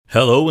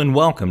Hello and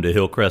welcome to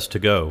Hillcrest To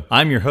Go.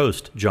 I'm your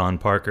host, John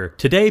Parker.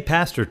 Today,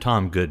 Pastor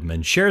Tom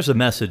Goodman shares a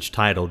message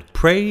titled,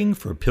 Praying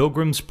for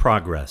Pilgrims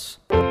Progress.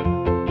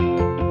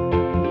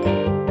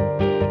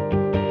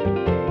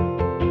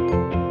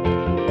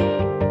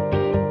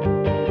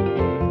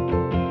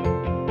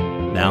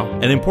 Now,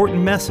 an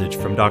important message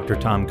from Dr.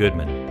 Tom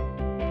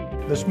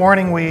Goodman. This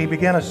morning we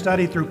begin a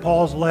study through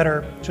Paul's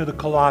letter to the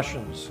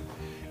Colossians.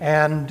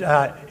 And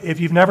if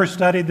you've never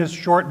studied this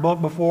short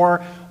book before,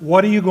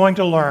 what are you going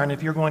to learn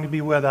if you're going to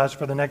be with us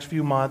for the next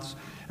few months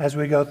as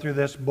we go through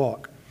this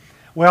book?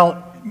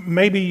 Well,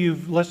 maybe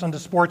you've listened to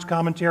sports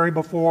commentary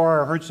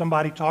before or heard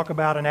somebody talk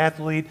about an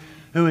athlete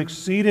who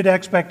exceeded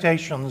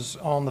expectations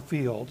on the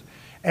field.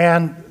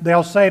 And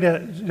they'll say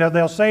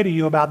to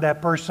you about that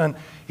person,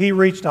 he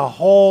reached a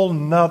whole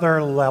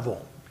nother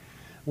level.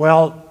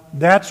 Well,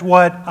 that's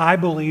what I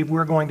believe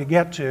we're going to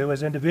get to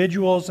as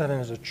individuals and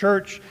as a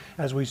church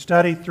as we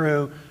study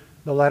through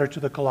the letter to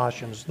the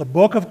Colossians. The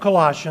book of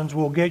Colossians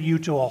will get you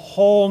to a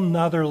whole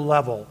nother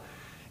level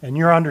in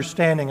your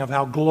understanding of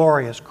how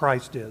glorious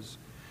Christ is.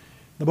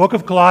 The book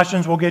of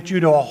Colossians will get you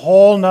to a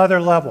whole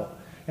nother level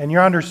in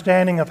your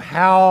understanding of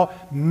how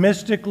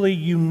mystically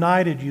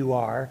united you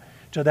are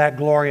to that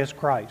glorious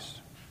Christ.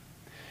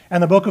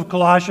 And the book of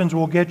Colossians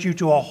will get you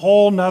to a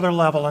whole nother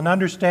level in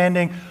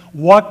understanding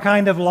what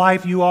kind of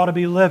life you ought to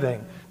be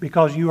living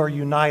because you are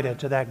united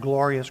to that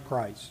glorious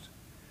Christ.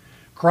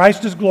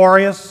 Christ is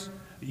glorious.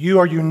 You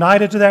are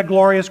united to that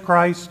glorious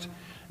Christ.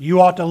 You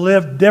ought to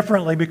live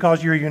differently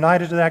because you're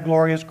united to that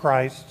glorious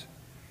Christ.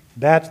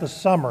 That's the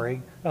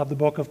summary of the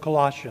book of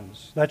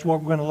Colossians. That's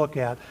what we're going to look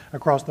at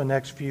across the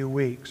next few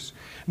weeks.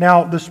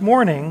 Now, this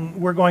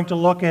morning, we're going to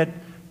look at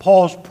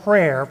Paul's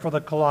prayer for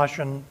the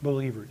Colossian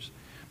believers,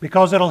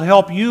 because it'll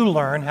help you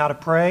learn how to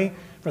pray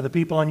for the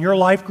people in your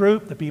life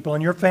group, the people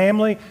in your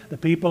family, the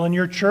people in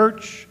your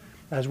church,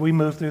 as we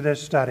move through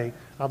this study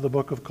of the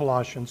book of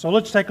Colossians. So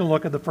let's take a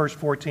look at the first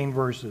 14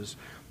 verses.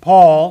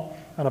 Paul,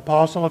 an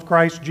apostle of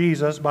Christ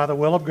Jesus by the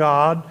will of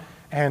God,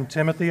 and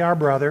Timothy, our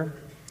brother,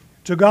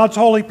 to God's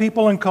holy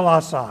people in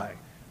Colossae,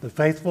 the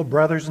faithful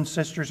brothers and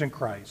sisters in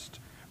Christ,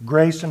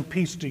 grace and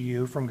peace to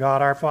you from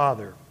God our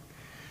Father.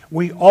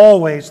 We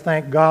always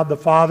thank God the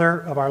Father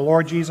of our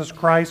Lord Jesus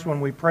Christ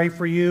when we pray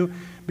for you,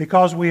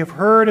 because we have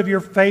heard of your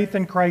faith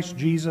in Christ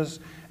Jesus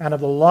and of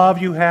the love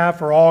you have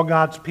for all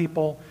God's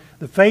people,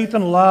 the faith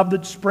and love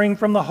that spring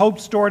from the hope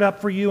stored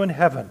up for you in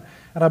heaven,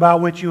 and about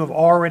which you have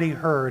already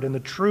heard in the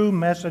true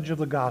message of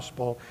the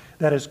gospel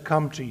that has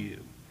come to you.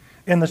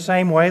 In the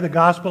same way, the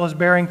gospel is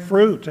bearing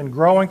fruit and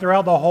growing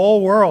throughout the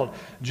whole world,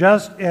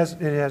 just as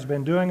it has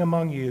been doing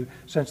among you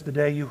since the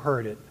day you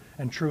heard it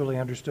and truly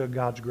understood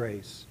God's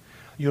grace.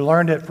 You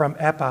learned it from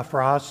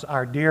Epaphras,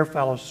 our dear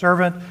fellow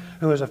servant,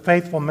 who is a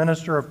faithful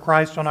minister of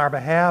Christ on our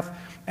behalf,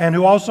 and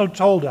who also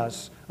told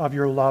us of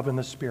your love in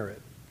the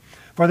Spirit.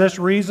 For this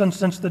reason,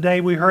 since the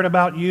day we heard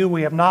about you,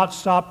 we have not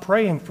stopped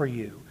praying for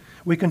you.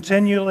 We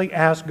continually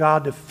ask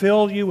God to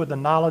fill you with the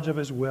knowledge of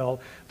His will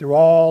through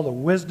all the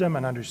wisdom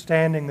and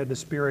understanding that the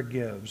Spirit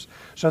gives,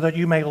 so that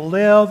you may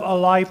live a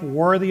life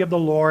worthy of the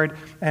Lord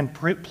and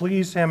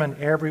please Him in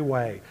every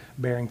way,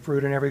 bearing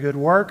fruit in every good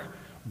work,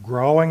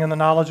 growing in the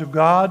knowledge of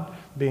God,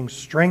 being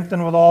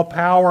strengthened with all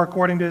power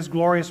according to His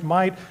glorious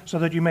might, so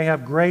that you may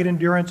have great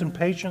endurance and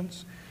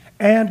patience,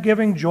 and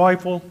giving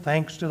joyful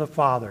thanks to the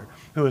Father,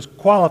 who has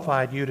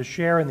qualified you to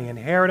share in the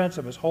inheritance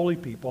of His holy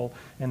people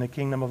in the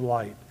kingdom of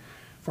light.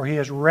 For He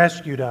has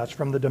rescued us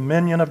from the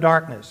dominion of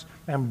darkness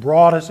and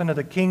brought us into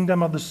the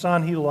kingdom of the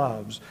Son He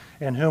loves,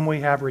 in whom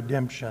we have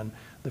redemption,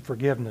 the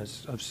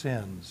forgiveness of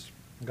sins.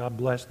 God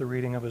bless the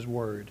reading of His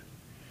word.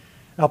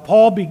 Now,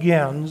 Paul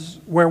begins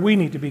where we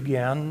need to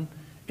begin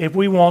if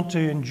we want to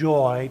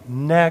enjoy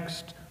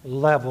next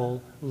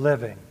level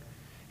living.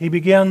 He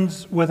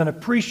begins with an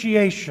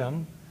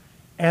appreciation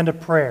and a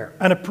prayer.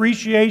 An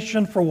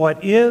appreciation for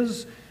what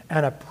is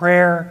and a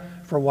prayer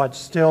for what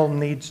still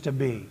needs to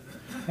be.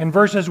 In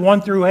verses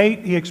 1 through 8,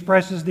 he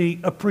expresses the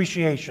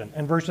appreciation.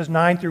 In verses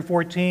 9 through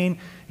 14,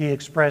 he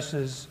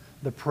expresses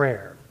the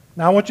prayer.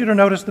 Now, I want you to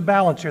notice the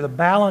balance here, the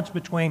balance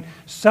between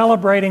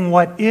celebrating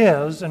what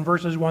is in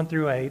verses 1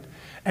 through 8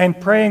 and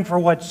praying for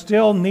what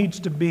still needs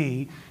to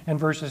be in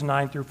verses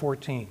 9 through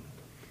 14.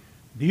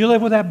 Do you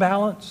live with that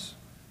balance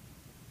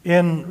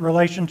in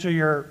relation to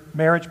your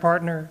marriage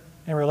partner,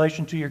 in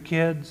relation to your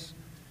kids,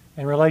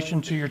 in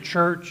relation to your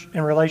church,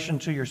 in relation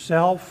to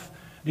yourself?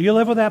 Do you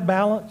live with that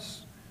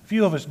balance?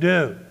 Few of us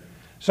do.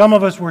 Some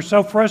of us were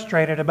so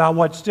frustrated about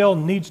what still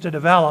needs to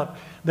develop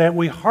that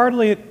we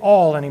hardly at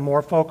all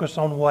anymore focus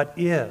on what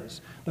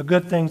is, the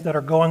good things that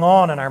are going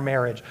on in our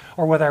marriage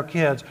or with our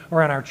kids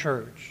or in our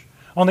church.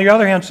 On the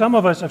other hand, some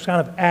of us have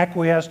kind of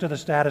acquiesced to the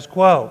status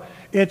quo.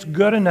 It's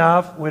good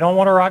enough. We don't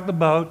want to rock the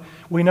boat.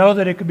 We know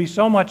that it could be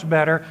so much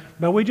better,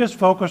 but we just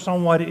focus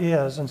on what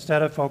is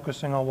instead of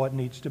focusing on what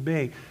needs to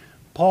be.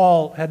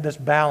 Paul had this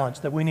balance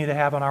that we need to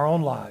have in our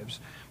own lives,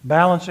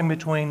 balancing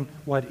between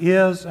what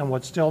is and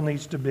what still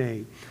needs to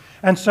be.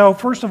 And so,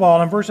 first of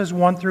all, in verses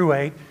 1 through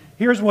 8,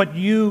 here's what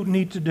you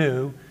need to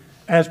do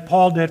as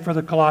Paul did for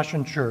the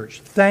Colossian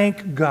church.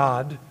 Thank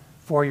God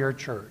for your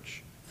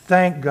church.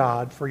 Thank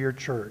God for your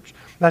church.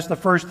 That's the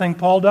first thing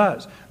Paul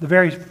does. The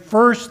very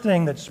first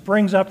thing that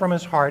springs up from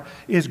his heart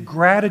is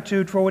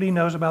gratitude for what he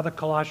knows about the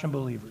Colossian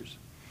believers.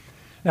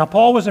 Now,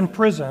 Paul was in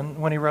prison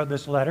when he wrote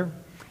this letter,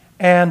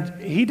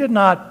 and he did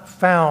not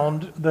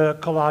found the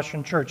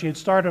Colossian church. He had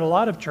started a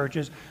lot of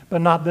churches,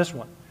 but not this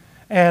one.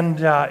 And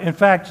in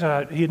fact,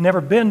 he had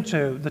never been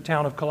to the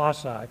town of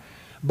Colossae.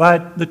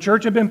 But the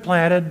church had been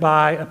planted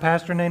by a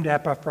pastor named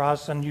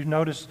Epaphras, and you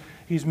notice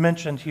he's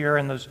mentioned here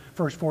in those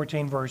first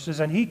 14 verses.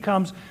 And he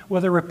comes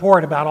with a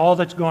report about all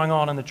that's going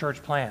on in the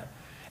church plant.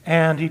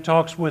 And he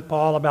talks with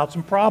Paul about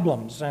some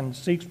problems and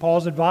seeks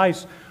Paul's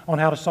advice on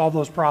how to solve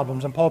those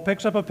problems. And Paul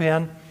picks up a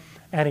pen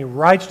and he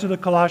writes to the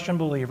Colossian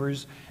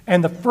believers.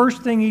 And the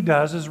first thing he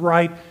does is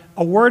write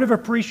a word of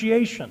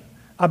appreciation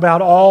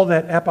about all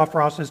that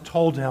Epaphras has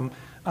told him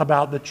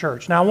about the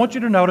church. Now, I want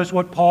you to notice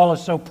what Paul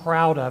is so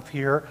proud of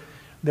here: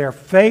 their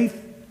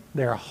faith,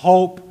 their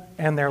hope,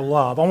 and their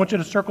love. I want you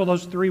to circle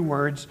those three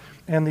words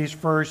in these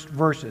first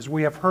verses.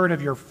 We have heard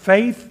of your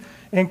faith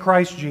in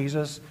Christ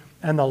Jesus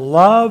and the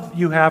love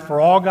you have for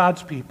all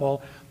God's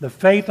people, the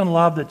faith and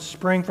love that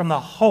spring from the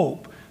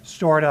hope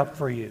stored up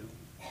for you.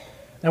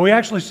 Now, we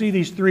actually see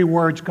these three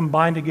words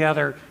combined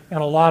together in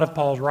a lot of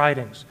Paul's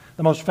writings.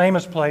 The most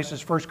famous place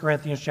is 1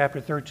 Corinthians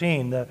chapter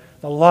 13, the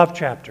love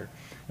chapter.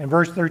 In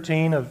verse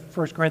 13 of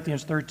 1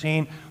 Corinthians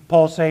 13,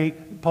 Paul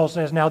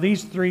says, now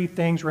these three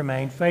things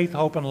remain: faith,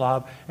 hope, and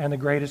love, and the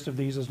greatest of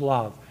these is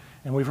love.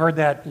 And we've heard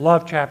that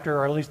love chapter,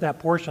 or at least that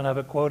portion of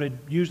it, quoted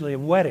usually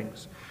in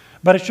weddings.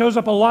 But it shows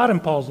up a lot in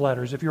Paul's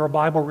letters. If you're a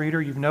Bible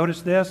reader, you've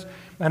noticed this.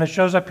 And it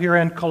shows up here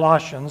in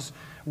Colossians,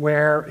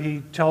 where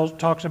he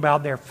talks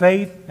about their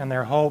faith and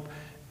their hope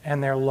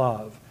and their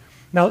love.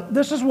 Now,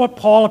 this is what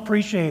Paul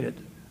appreciated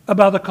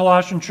about the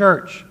Colossian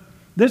church.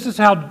 This is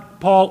how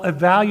Paul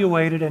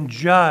evaluated and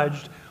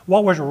judged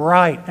what was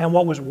right and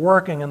what was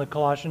working in the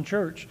Colossian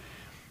church.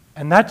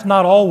 And that's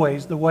not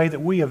always the way that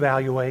we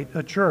evaluate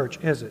a church,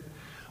 is it?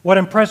 What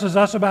impresses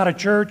us about a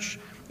church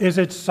is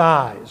its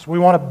size. We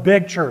want a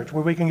big church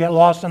where we can get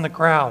lost in the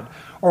crowd,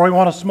 or we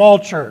want a small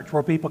church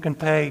where people can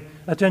pay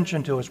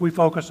attention to us. We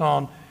focus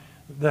on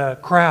the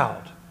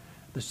crowd,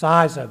 the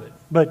size of it.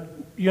 But,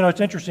 you know, it's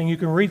interesting. You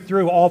can read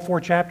through all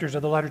 4 chapters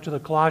of the letter to the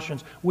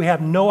Colossians. We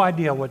have no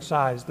idea what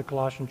size the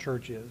Colossian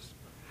church is.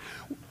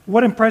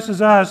 What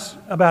impresses us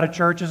about a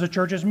church is a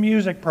church's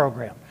music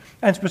program,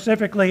 and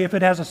specifically if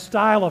it has a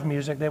style of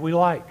music that we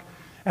like.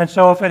 And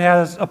so if it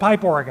has a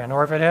pipe organ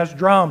or if it has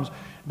drums,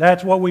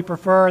 that's what we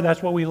prefer,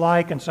 that's what we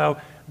like, and so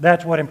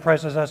that's what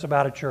impresses us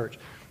about a church.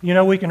 You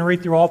know, we can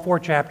read through all 4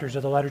 chapters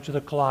of the letter to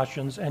the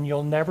Colossians, and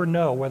you'll never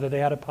know whether they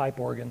had a pipe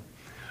organ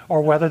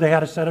or whether they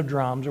had a set of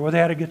drums or whether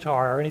they had a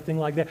guitar or anything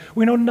like that.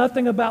 We know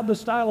nothing about the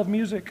style of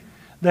music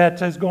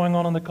that is going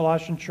on in the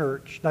Colossian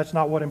church. That's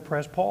not what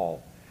impressed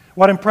Paul.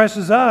 What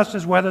impresses us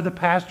is whether the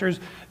pastor's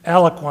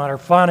eloquent or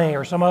funny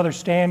or some other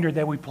standard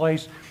that we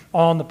place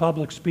on the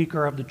public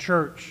speaker of the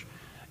church.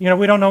 You know,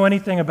 we don't know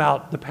anything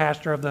about the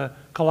pastor of the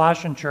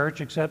Colossian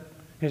church except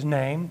his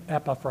name,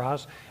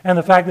 Epaphras, and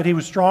the fact that he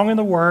was strong in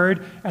the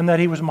word and that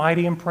he was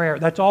mighty in prayer.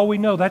 That's all we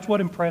know. That's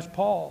what impressed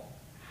Paul.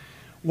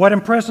 What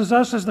impresses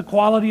us is the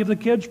quality of the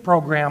kids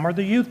program or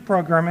the youth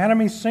program, how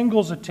many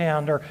singles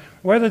attend, or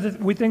whether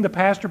we think the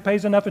pastor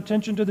pays enough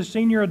attention to the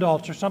senior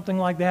adults or something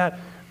like that.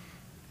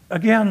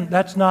 Again,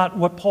 that's not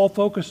what Paul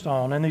focused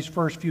on in these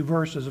first few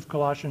verses of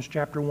Colossians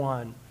chapter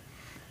 1.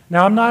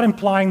 Now, I'm not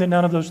implying that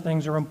none of those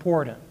things are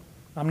important.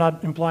 I'm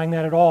not implying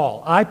that at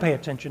all. I pay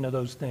attention to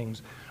those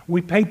things.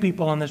 We pay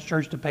people in this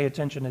church to pay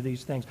attention to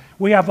these things.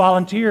 We have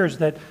volunteers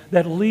that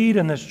lead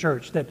in this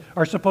church that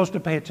are supposed to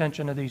pay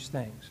attention to these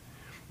things.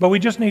 But we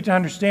just need to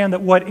understand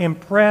that what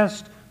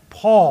impressed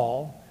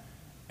Paul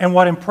and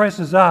what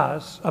impresses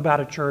us about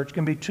a church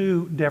can be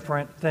two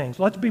different things.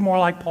 Let's be more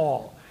like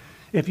Paul.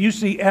 If you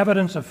see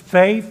evidence of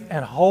faith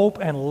and hope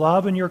and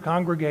love in your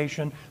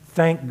congregation,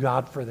 thank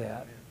God for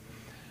that.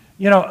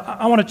 You know,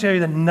 I want to tell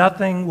you that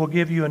nothing will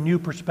give you a new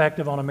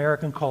perspective on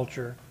American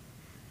culture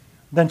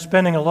than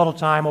spending a little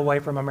time away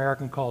from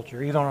American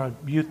culture, either on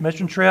a youth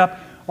mission trip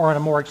or in a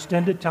more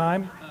extended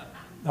time.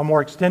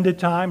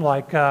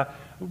 Like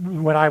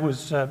when I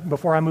was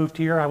before I moved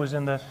here, I was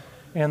in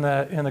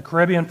the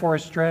Caribbean for a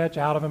stretch,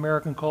 out of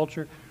American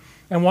culture.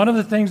 And one of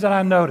the things that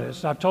I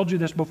noticed, I've told you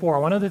this before,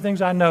 one of the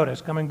things I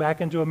noticed coming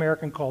back into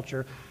American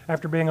culture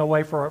after being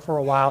away for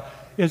a while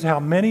is how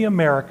many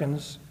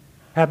Americans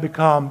have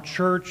become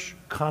church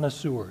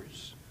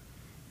connoisseurs.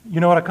 You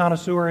know what a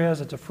connoisseur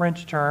is? It's a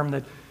French term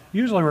that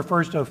usually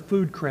refers to a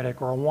food critic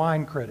or a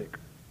wine critic.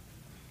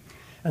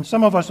 And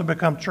some of us have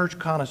become church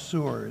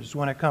connoisseurs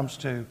when it comes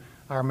to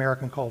our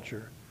American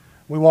culture.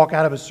 We walk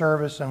out of a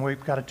service and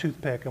we've got a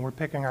toothpick and we're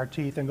picking our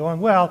teeth and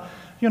going, well,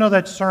 you know,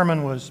 that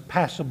sermon was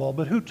passable,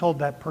 but who told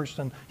that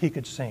person he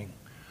could sing?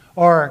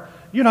 Or,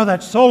 you know,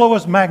 that solo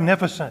was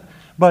magnificent,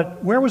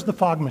 but where was the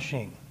fog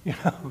machine? You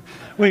know,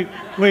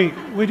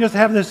 we just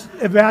have this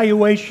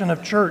evaluation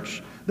of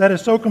church that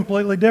is so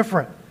completely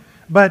different.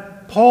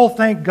 But Paul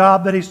thanked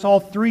God that he saw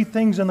three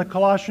things in the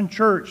Colossian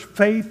church: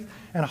 faith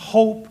and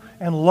hope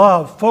and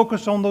love.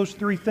 Focus on those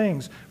three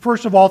things.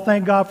 First of all,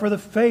 thank God for the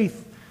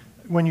faith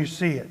when you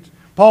see it.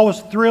 Paul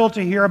was thrilled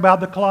to hear about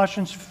the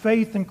Colossians'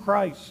 faith in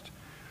Christ.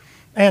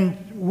 And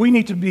we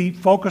need to be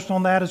focused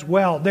on that as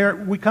well.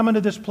 We come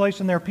into this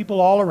place and there are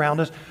people all around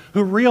us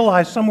who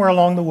realize somewhere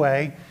along the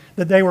way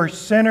that they were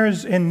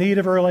sinners in need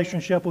of a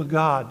relationship with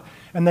God.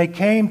 And they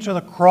came to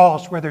the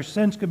cross where their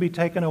sins could be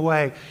taken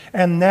away.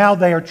 And now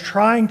they are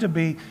trying to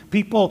be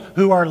people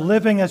who are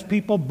living as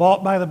people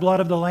bought by the blood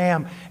of the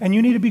Lamb. And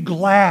you need to be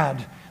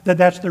glad that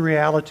that's the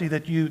reality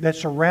that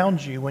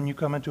surrounds you when you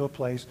come into a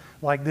place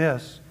like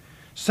this.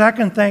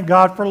 Second, thank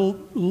God for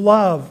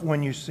love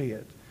when you see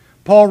it.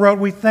 Paul wrote,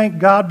 "We thank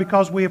God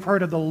because we have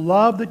heard of the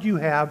love that you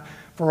have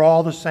for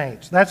all the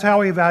saints." That's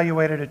how he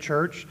evaluated a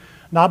church,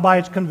 not by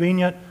its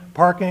convenient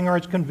parking or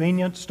its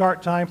convenient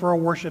start time for a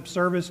worship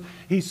service.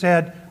 He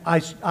said,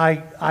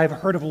 I've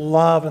heard of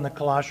love in the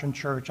Colossian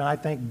church, and I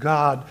thank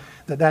God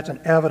that that's an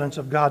evidence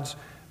of God's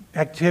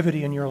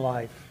activity in your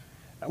life.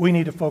 We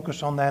need to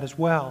focus on that as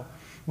well.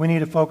 We need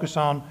to focus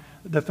on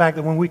the fact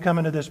that when we come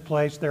into this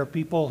place, there are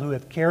people who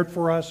have cared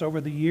for us over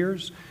the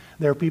years.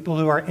 There are people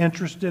who are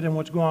interested in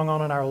what's going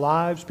on in our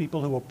lives,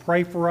 people who will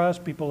pray for us,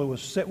 people who will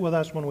sit with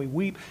us when we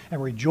weep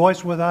and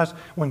rejoice with us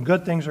when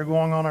good things are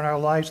going on in our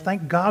lives.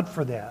 Thank God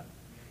for that.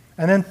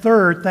 And then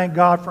third, thank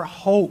God for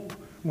hope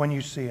when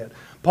you see it.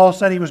 Paul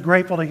said he was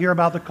grateful to hear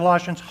about the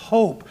Colossians'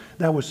 hope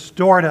that was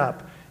stored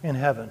up in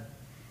heaven.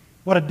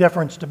 What a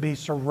difference to be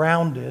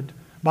surrounded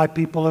by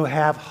people who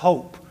have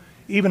hope.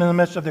 Even in the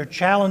midst of their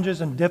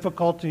challenges and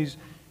difficulties,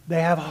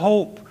 they have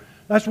hope.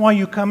 That's why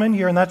you come in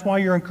here, and that's why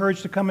you're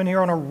encouraged to come in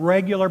here on a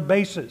regular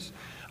basis.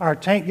 Our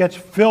tank gets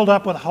filled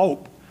up with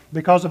hope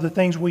because of the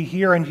things we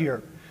hear and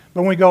hear.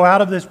 But when we go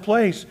out of this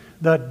place,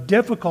 the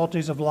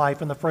difficulties of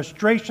life and the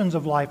frustrations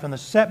of life and the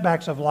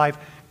setbacks of life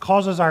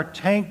causes our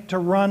tank to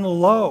run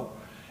low.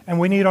 And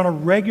we need on a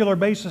regular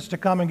basis to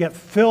come and get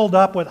filled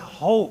up with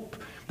hope.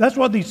 That's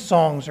what these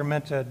songs are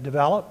meant to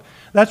develop.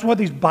 That's what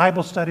these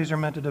Bible studies are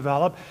meant to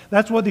develop.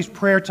 That's what these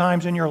prayer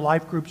times in your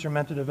life groups are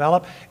meant to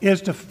develop,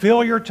 is to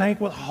fill your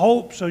tank with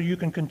hope so you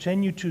can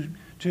continue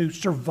to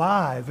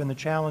survive in the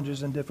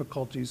challenges and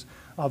difficulties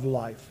of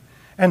life.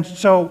 And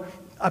so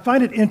I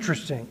find it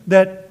interesting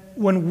that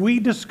when we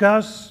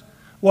discuss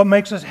what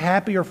makes us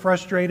happy or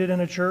frustrated in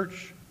a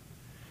church,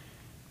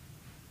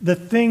 the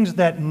things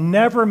that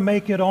never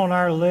make it on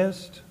our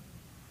list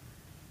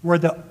were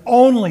the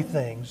only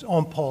things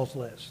on Paul's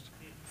list: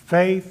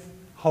 faith,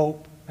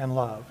 hope, and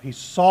love. He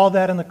saw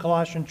that in the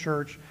Colossian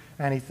church,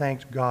 and he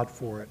thanked God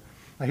for it.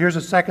 Now, here's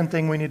a second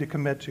thing we need to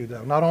commit to,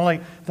 though. Not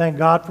only thank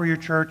God for your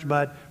church,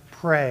 but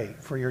pray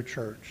for your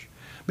church.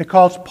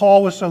 Because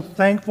Paul was so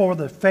thankful for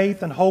the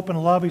faith and hope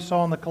and love he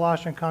saw in the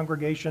Colossian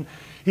congregation,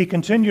 he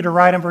continued to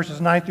write in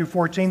verses 9 through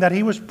 14 that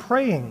he was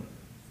praying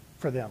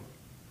for them.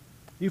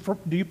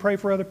 Do you pray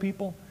for other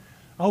people?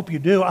 I hope you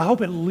do. I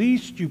hope at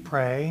least you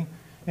pray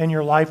in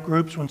your life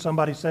groups when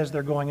somebody says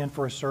they're going in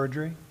for a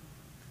surgery,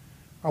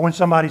 or when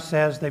somebody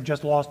says they've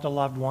just lost a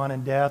loved one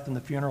in death and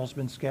the funeral's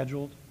been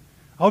scheduled.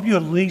 I hope you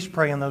at least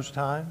pray in those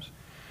times.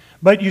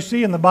 But you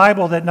see in the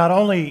Bible that not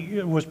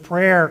only was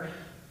prayer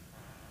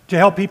to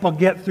help people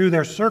get through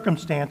their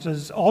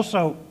circumstances,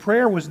 also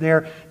prayer was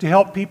there to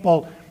help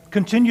people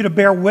continue to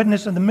bear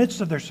witness in the midst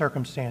of their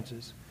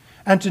circumstances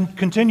and to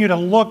continue to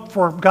look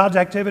for God's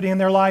activity in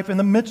their life in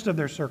the midst of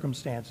their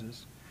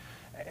circumstances.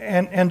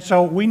 And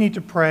so we need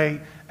to pray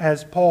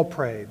as Paul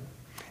prayed.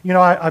 You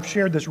know, I've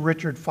shared this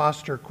Richard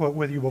Foster quote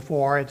with you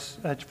before. It's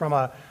from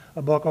a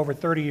book over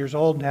 30 years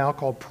old now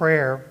called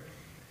Prayer.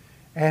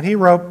 And he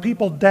wrote,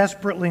 "People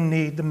desperately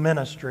need the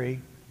ministry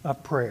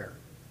of prayer.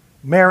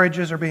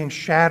 Marriages are being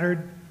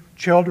shattered.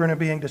 Children are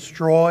being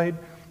destroyed.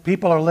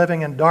 People are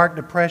living in dark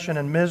depression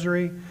and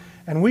misery.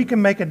 And we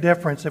can make a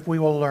difference if we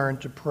will learn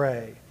to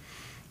pray.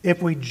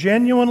 If we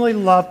genuinely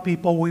love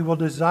people, we will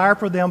desire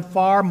for them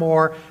far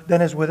more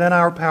than is within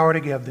our power to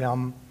give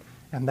them,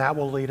 and that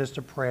will lead us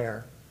to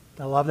prayer."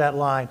 I love that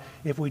line.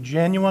 If we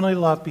genuinely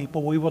love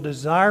people, we will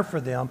desire for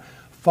them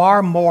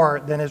far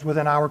more than is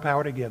within our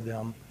power to give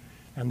them,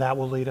 and that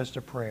will lead us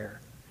to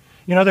prayer.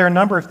 You know, there are a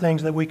number of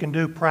things that we can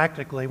do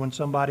practically when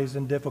somebody's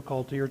in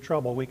difficulty or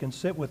trouble. We can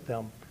sit with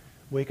them.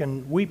 We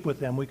can weep with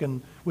them. We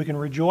can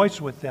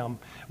rejoice with them.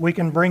 We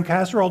can bring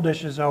casserole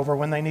dishes over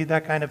when they need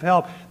that kind of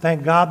help.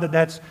 Thank God that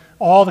that's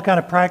all the kind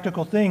of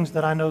practical things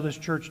that I know this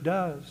church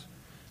does.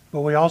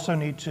 But we also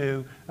need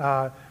to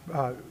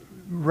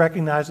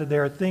recognize that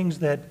there are things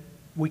that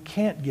we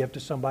can't give to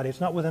somebody. It's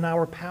not within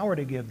our power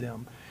to give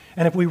them.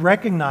 And if we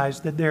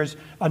recognize that there's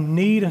a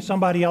need in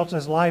somebody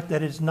else's life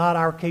that is not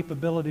our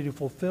capability to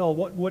fulfill,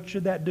 what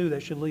should that do?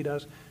 That should lead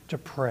us to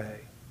pray.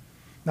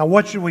 Now,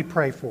 what should we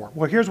pray for?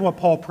 Well, here's what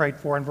Paul prayed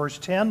for in verse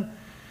 10.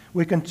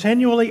 We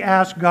continually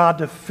ask God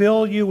to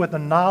fill you with the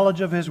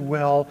knowledge of His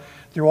will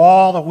through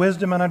all the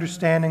wisdom and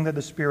understanding that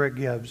the Spirit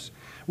gives.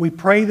 We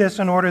pray this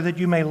in order that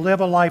you may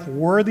live a life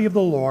worthy of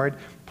the Lord,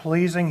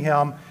 pleasing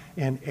Him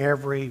in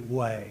every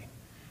way.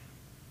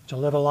 To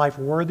live a life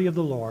worthy of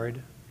the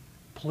Lord,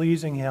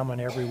 pleasing Him in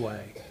every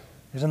way.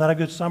 Isn't that a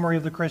good summary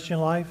of the Christian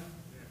life?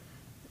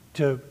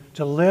 To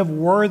live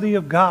worthy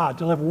of God,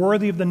 to live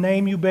worthy of the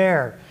name you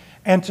bear,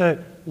 and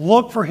to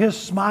look for His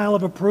smile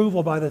of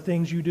approval by the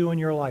things you do in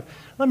your life.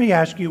 Let me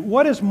ask you,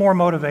 what is more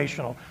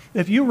motivational?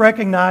 If you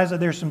recognize that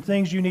there's some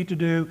things you need to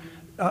do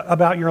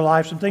about your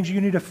life, some things you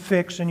need to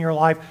fix in your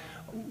life,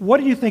 what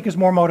do you think is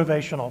more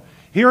motivational?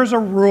 Here's a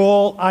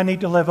rule I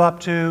need to live up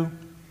to.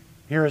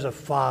 Here is a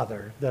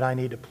Father that I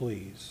need to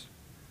please.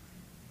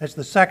 That's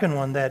the second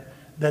one that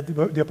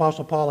the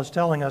Apostle Paul is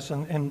telling us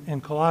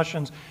in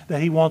Colossians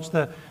that he wants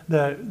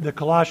the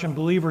Colossian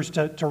believers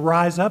to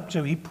rise up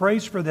to. He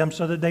prays for them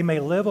so that they may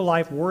live a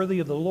life worthy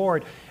of the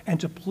Lord and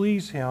to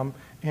please Him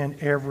in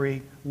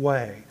every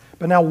way.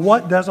 But now,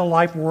 what does a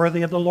life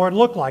worthy of the Lord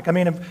look like? I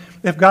mean,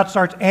 if God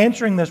starts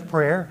answering this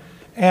prayer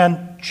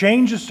and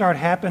changes start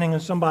happening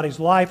in somebody's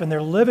life and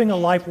they're living a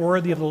life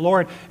worthy of the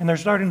Lord and they're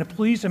starting to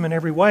please Him in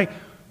every way,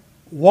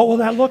 what will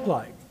that look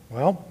like?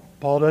 Well,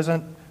 Paul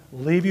doesn't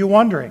leave you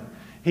wondering.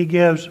 He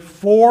gives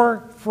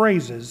 4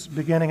 phrases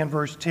beginning in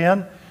verse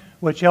 10,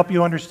 which help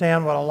you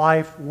understand what a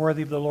life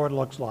worthy of the Lord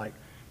looks like.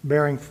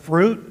 Bearing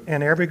fruit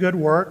in every good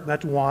work,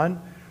 that's 1.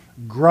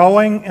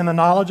 Growing in the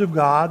knowledge of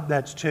God,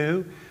 that's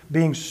 2.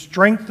 Being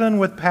strengthened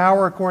with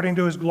power according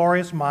to His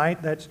glorious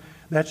might, that's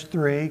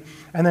 3.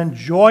 And then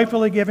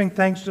joyfully giving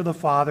thanks to the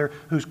Father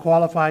who's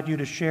qualified you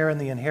to share in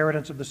the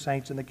inheritance of the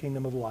saints in the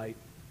kingdom of light.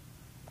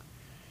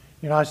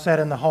 You know, I sat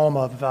in the home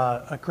of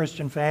a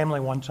Christian family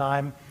one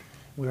time.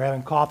 We were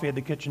having coffee at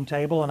the kitchen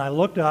table, and I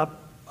looked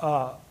up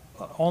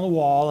on the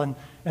wall, and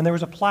there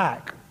was a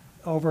plaque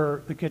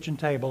over the kitchen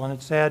table, and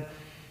it said,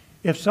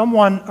 if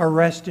someone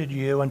arrested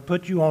you and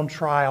put you on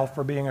trial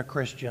for being a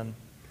Christian,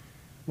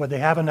 would they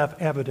have enough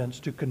evidence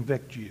to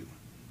convict you?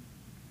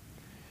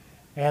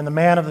 And the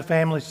man of the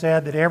family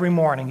said that every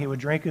morning he would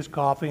drink his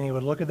coffee and he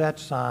would look at that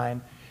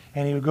sign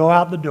and he would go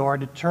out the door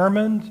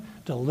determined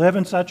to live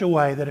in such a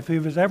way that if he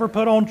was ever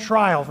put on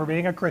trial for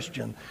being a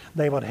Christian,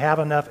 they would have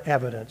enough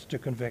evidence to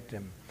convict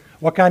him.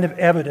 What kind of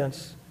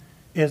evidence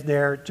is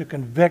there to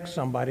convict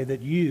somebody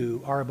that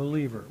you are a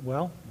believer?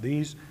 Well,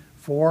 these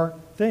 4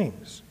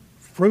 things: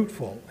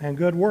 fruitful in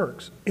good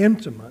works,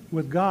 intimate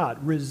with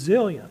God,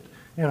 resilient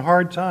in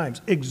hard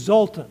times,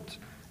 exultant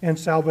in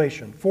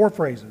salvation. 4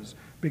 phrases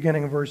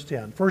beginning in verse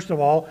 10. First of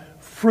all,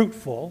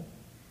 fruitful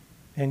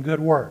in good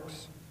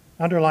works.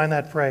 Underline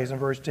that phrase in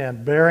verse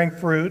 10, bearing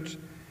fruit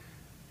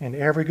in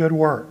every good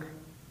work.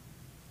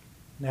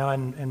 Now,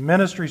 in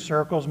ministry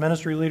circles,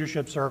 ministry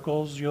leadership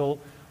circles, you'll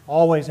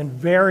always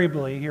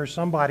invariably hear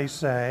somebody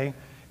say,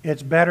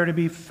 it's better to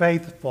be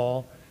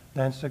faithful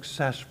than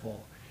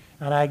successful.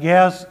 And I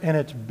guess in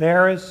its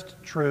barest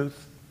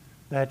truth,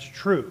 that's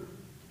true.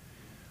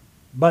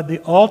 But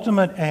the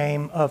ultimate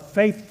aim of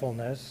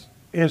faithfulness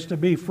is to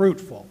be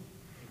fruitful.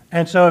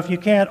 And so if you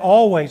can't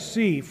always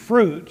see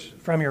fruit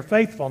from your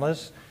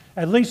faithfulness,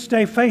 at least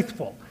stay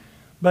faithful.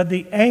 But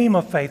the aim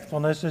of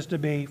faithfulness is to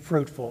be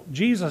fruitful.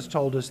 Jesus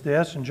told us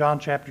this in John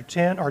chapter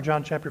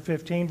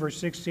 15, verse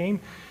 16.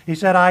 He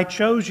said, I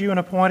chose you and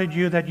appointed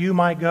you that you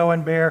might go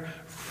and bear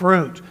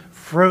fruit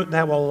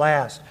that will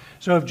last.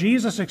 So if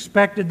Jesus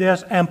expected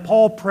this and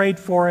Paul prayed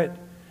for it,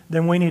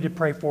 then we need to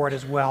pray for it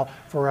as well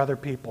for other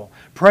people.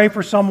 Pray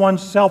for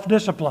someone's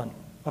self-discipline.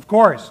 Of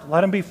course,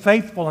 let them be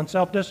faithful in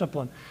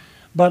self-discipline.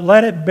 But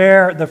let it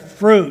bear the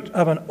fruit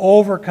of an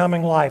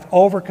overcoming life,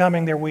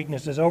 overcoming their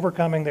weaknesses,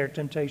 overcoming their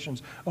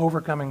temptations,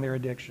 overcoming their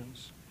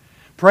addictions.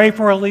 Pray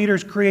for a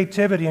leader's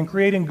creativity in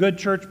creating good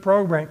church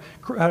programming.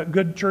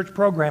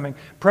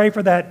 Pray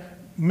for that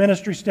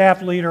ministry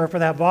staff leader or for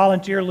that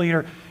volunteer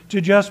leader to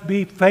just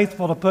be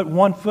faithful, to put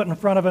one foot in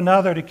front of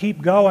another, to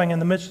keep going in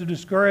the midst of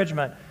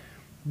discouragement.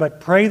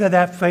 But pray that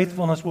that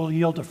faithfulness will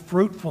yield to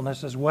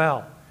fruitfulness as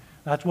well.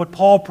 That's what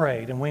Paul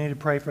prayed, and we need to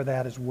pray for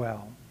that as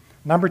well.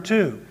 Number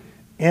 2,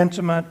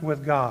 intimate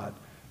with God.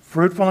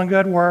 Fruitful in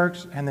good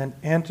works, and then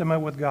intimate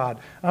with God.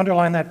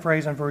 Underline that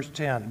phrase in verse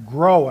 10,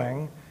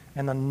 growing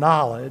in the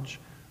knowledge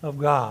of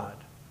God.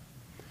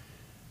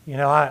 You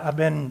know, I've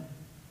been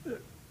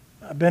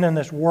in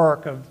this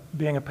work of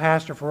being a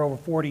pastor for over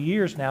 40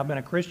 years now. I've been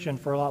a Christian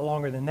for a lot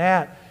longer than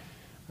that.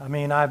 I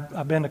mean,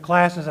 I've been to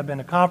classes, I've been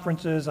to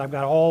conferences, I've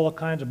got all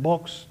kinds of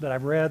books that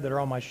I've read that are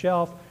on my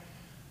shelf.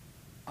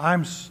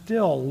 I'm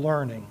still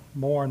learning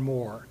more and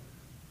more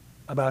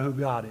about who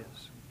God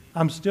is.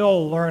 I'm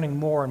still learning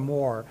more and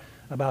more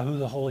about who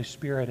the Holy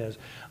Spirit is.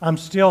 I'm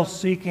still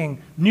seeking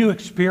new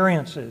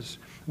experiences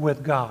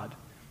with God.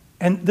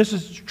 And this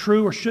is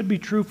true, or should be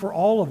true, for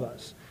all of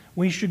us.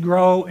 We should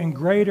grow in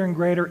greater and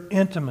greater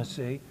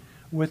intimacy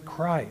with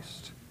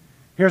Christ.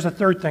 Here's a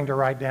third thing to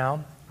write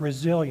down: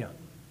 resilient.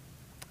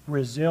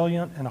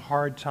 Resilient in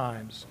hard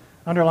times.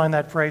 Underline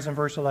that phrase in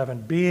verse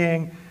 11.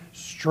 Being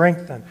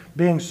strengthened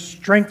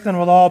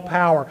with all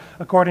power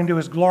according to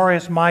His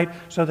glorious might,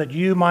 so that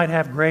you might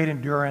have great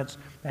endurance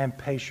and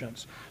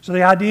patience. So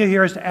the idea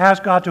here is to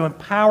ask God to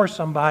empower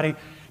somebody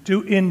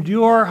to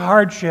endure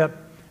hardship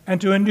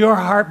and to endure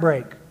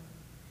heartbreak.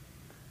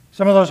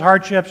 Some of those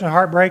hardships and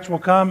heartbreaks will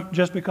come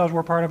just because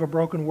we're part of a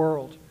broken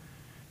world.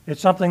 It's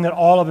something that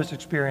all of us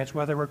experience,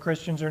 whether we're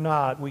Christians or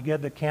not. We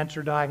get the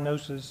cancer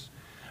diagnosis.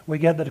 We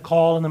get the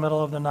call in the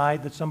middle of the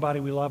night that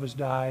somebody we love has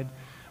died.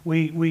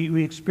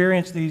 We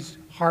experience these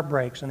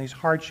heartbreaks and these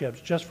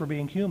hardships just for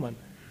being human.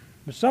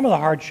 But some of the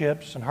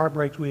hardships and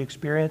heartbreaks we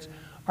experience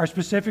are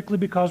specifically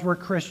because we're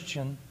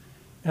Christian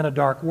in a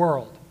dark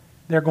world.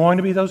 There are going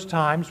to be those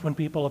times when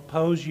people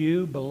oppose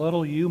you,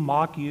 belittle you,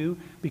 mock you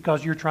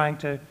because you're trying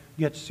to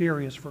get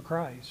serious for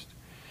Christ.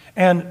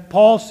 And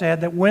Paul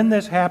said that when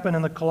this happened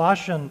in the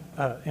Colossian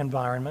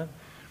environment,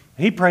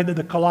 he prayed that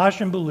the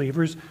Colossian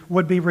believers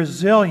would be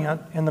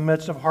resilient in the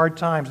midst of hard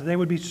times, that they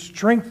would be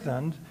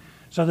strengthened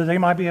so that they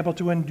might be able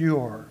to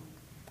endure.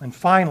 And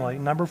finally,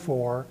 number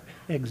 4,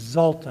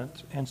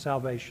 exultant in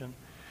salvation.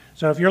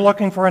 So if you're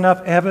looking for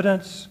enough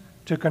evidence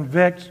to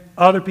convict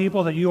other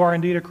people that you are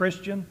indeed a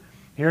Christian,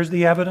 here's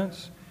the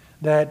evidence: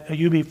 that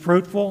you be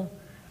fruitful,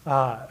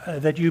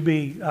 that you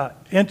be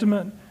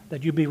intimate,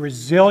 that you be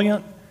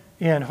resilient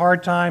in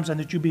hard times, and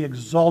that you be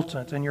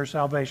exultant in your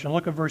salvation.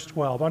 Look at verse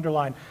 12.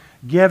 Underline,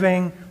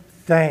 giving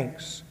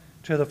thanks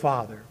to the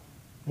Father.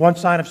 One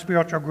sign of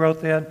spiritual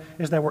growth, then,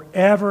 is that we're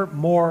ever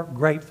more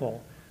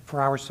grateful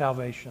for our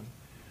salvation.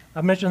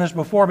 I've mentioned this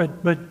before,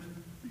 but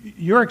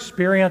your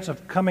experience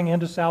of coming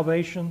into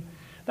salvation,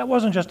 that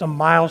wasn't just a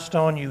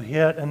milestone you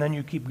hit and then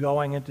you keep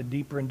going into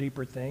deeper and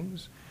deeper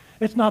things.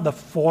 It's not the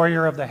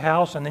foyer of the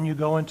house and then you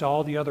go into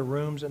all the other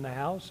rooms in the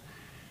house.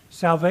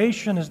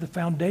 Salvation is the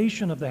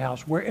foundation of the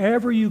house.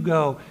 Wherever you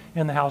go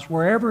in the house,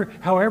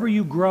 however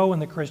you grow in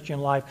the Christian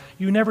life,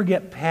 you never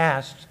get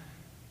past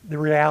the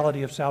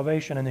reality of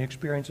salvation and the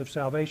experience of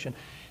salvation.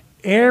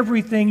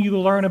 Everything you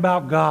learn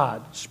about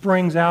God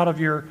springs out of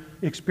your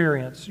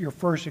experience, your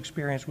first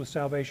experience with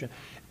salvation.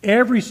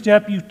 Every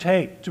step you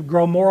take to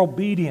grow more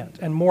obedient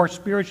and more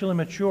spiritually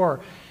mature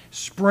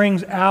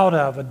springs out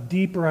of a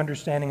deeper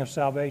understanding of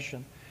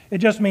salvation. It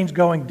just means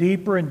going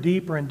deeper and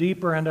deeper and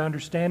deeper into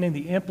understanding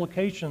the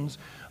implications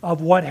of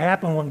what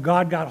happened when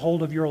God got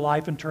hold of your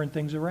life and turned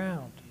things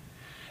around.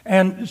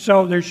 And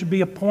so there should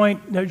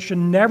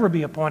never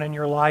be a point in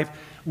your life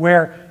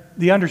where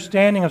the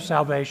understanding of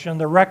salvation,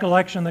 the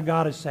recollection that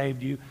God has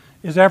saved you,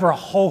 is ever a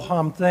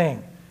ho-hum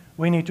thing.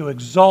 We need to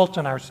exult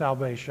in our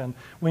salvation.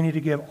 We need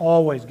to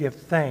always give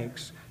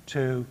thanks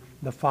to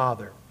the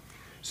Father.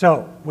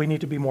 So we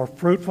need to be more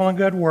fruitful in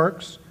good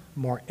works,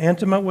 more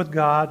intimate with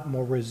God,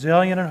 more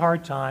resilient in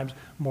hard times,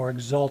 more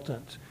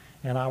exultant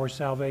in our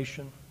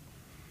salvation.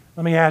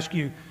 Let me ask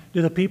you,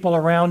 do the people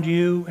around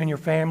you and your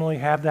family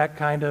have that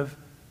kind of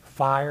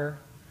fire?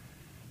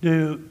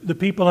 Do the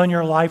people in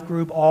your life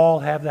group all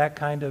have that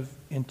kind of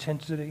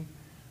intensity?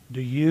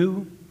 Do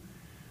you?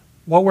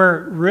 What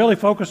we're really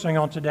focusing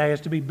on today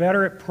is to be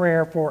better at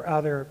prayer for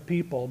other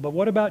people. But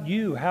what about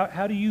you?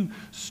 How do you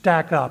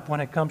stack up when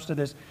it comes to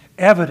this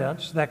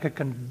evidence that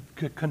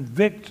could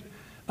convict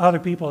other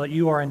people that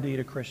you are indeed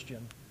a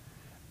Christian?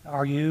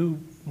 Are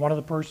you one of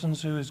the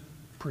persons who is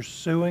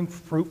pursuing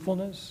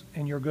fruitfulness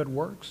in your good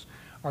works?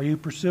 Are you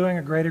pursuing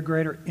a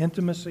greater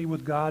intimacy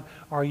with God?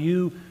 Are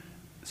you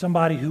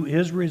somebody who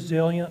is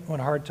resilient when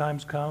hard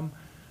times come?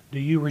 Do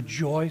you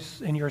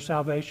rejoice in your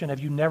salvation? Have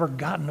you never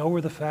gotten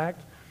over the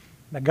fact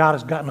that God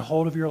has gotten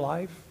hold of your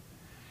life?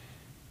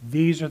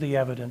 These are the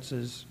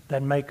evidences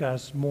that make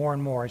us more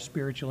and more a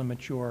spiritually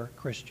mature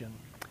Christian.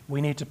 We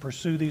need to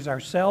pursue these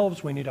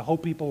ourselves. We need to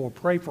hope people will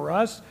pray for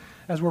us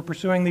as we're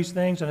pursuing these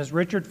things. And as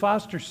Richard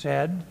Foster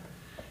said,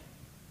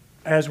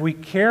 as we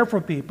care for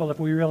people,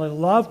 if we really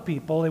love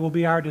people, it will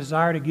be our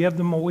desire to give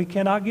them what we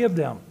cannot give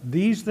them,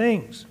 these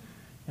things.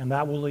 And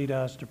that will lead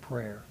us to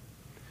prayer.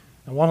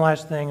 And one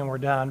last thing and we're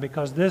done,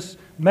 because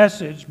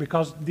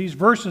these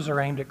verses are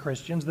aimed at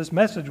Christians, this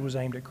message was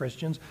aimed at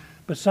Christians,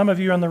 but some of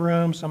you in the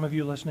room, some of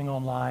you listening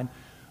online,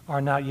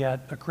 are not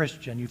yet a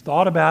Christian. You've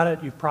thought about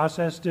it, you've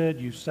processed it,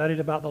 you've studied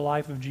about the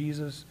life of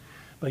Jesus,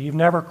 but you've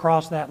never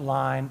crossed that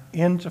line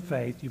into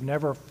faith. You've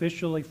never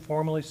officially,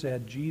 formally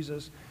said,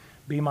 Jesus,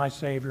 be my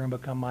Savior and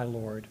become my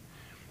Lord.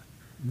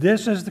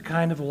 This is the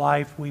kind of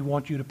life we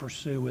want you to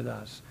pursue with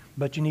us,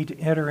 but you need to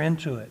enter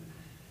into it.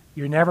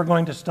 You're never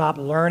going to stop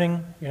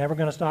learning, you're never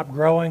going to stop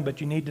growing,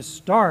 but you need to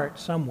start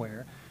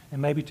somewhere,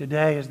 and maybe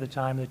today is the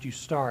time that you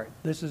start.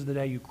 This is the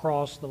day you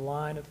cross the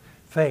line of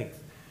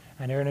faith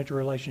and enter into a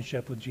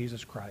relationship with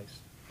Jesus Christ.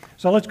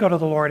 So let's go to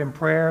the Lord in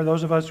prayer.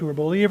 Those of us who are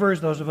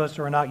believers, those of us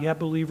who are not yet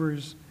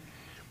believers.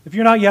 If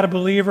you're not yet a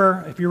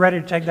believer, if you're ready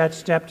to take that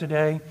step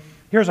today,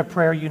 here's a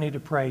prayer you need to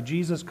pray.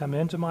 Jesus, come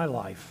into my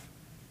life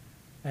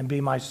and be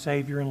my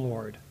Savior and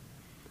Lord.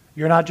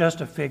 You're not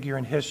just a figure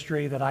in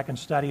history that I can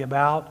study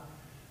about.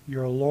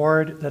 You're a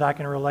Lord that I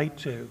can relate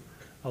to,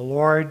 a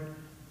Lord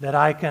that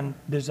I can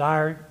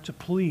desire to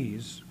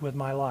please with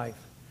my life.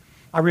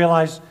 I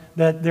realize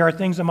that there are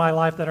things in my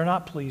life that are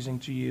not pleasing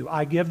to you.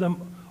 I give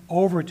them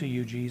over to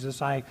you,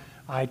 Jesus. I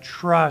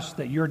trust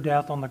that your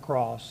death on the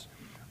cross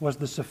was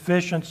the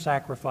sufficient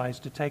sacrifice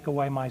to take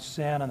away my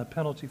sin and the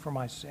penalty for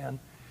my sin.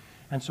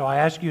 And so I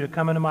ask you to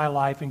come into my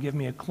life and give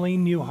me a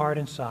clean new heart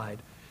inside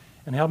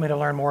and help me to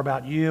learn more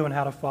about you and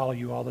how to follow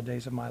you all the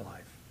days of my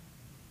life.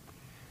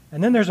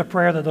 And then there's a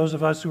prayer that those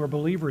of us who are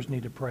believers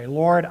need to pray.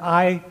 Lord,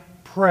 I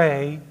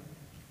pray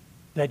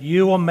that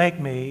you will make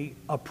me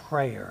a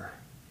prayer.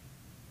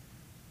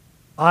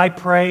 I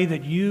pray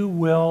that you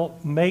will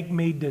make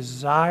me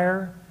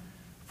desire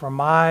for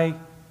my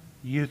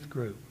youth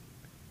group,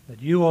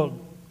 that you will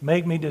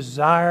make me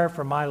desire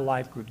for my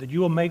life group, that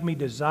you will make me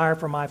desire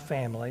for my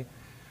family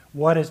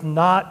what is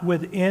not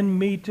within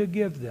me to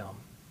give them.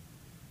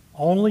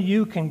 Only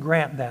you can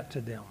grant that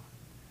to them.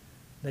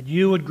 That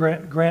you would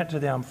grant to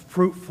them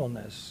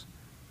fruitfulness,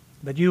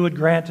 that you would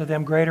grant to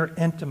them greater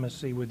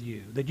intimacy with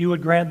you, that you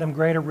would grant them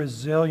greater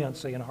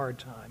resiliency in hard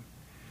time,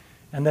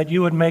 and that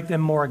you would make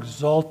them more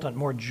exultant,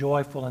 more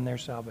joyful in their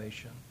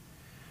salvation.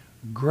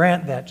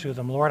 Grant that to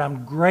them, Lord.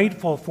 I'm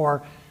grateful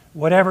for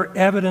whatever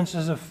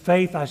evidences of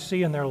faith I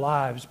see in their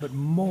lives, but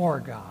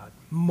more, God,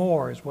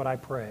 more is what I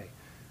pray,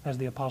 as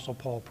the Apostle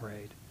Paul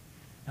prayed.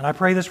 And I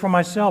pray this for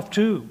myself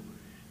too,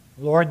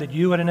 Lord, that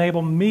you would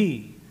enable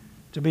me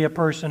to be a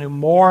person who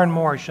more and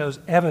more shows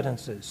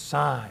evidences,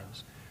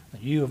 signs,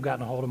 that you have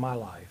gotten a hold of my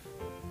life.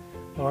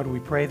 Lord, we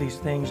pray these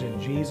things in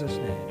Jesus'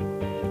 name.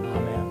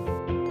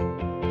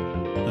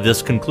 Amen.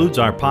 This concludes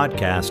our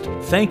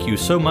podcast. Thank you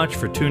so much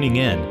for tuning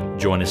in.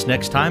 Join us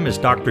next time as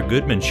Dr.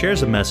 Goodman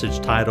shares a message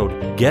titled,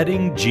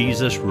 Getting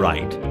Jesus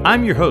Right.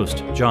 I'm your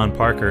host, John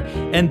Parker,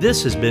 and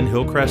this has been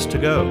Hillcrest to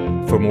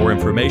Go. For more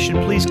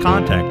information, please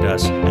contact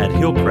us at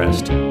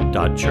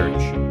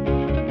hillcrest.church.